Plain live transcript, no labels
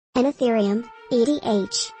An Ethereum,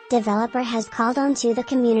 ETH, developer has called onto the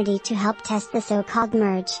community to help test the so-called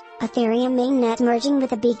merge, Ethereum mainnet merging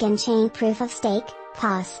with a beacon chain proof of stake,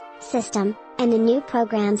 POS, system, and the new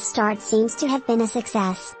program's start seems to have been a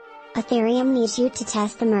success. Ethereum needs you to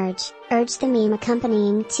test the merge, urged the meme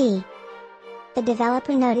accompanying T. The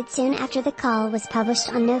developer noted soon after the call was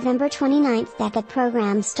published on November 29 that the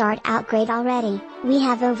program start out great already. We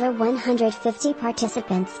have over 150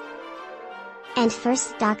 participants. And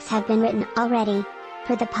first docs have been written already.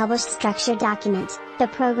 Per the published structure document, the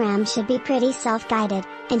program should be pretty self-guided,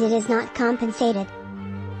 and it is not compensated.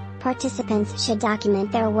 Participants should document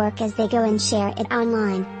their work as they go and share it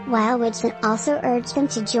online, while Widson also urged them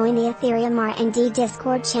to join the Ethereum R&D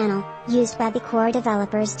Discord channel, used by the core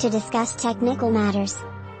developers to discuss technical matters.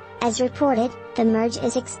 As reported, the merge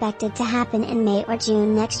is expected to happen in May or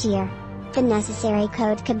June next year. The necessary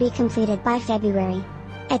code could be completed by February.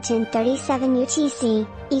 At 10:37 UTC,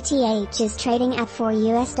 ETH is trading at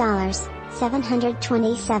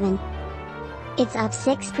 $4.727. It's up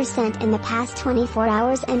 6% in the past 24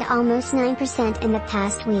 hours and almost 9% in the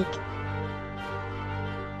past week.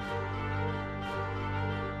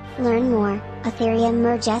 Learn more, Ethereum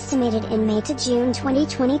merge estimated in May to June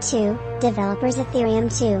 2022, developers Ethereum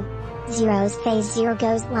 2.0's Phase 0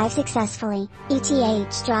 goes live successfully,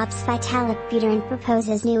 ETH drops Vitalik Buterin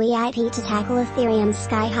proposes new EIP to tackle Ethereum's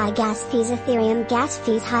sky-high gas fees. Ethereum gas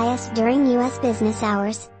fees highest during US business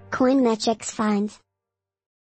hours, Coinmetrics finds.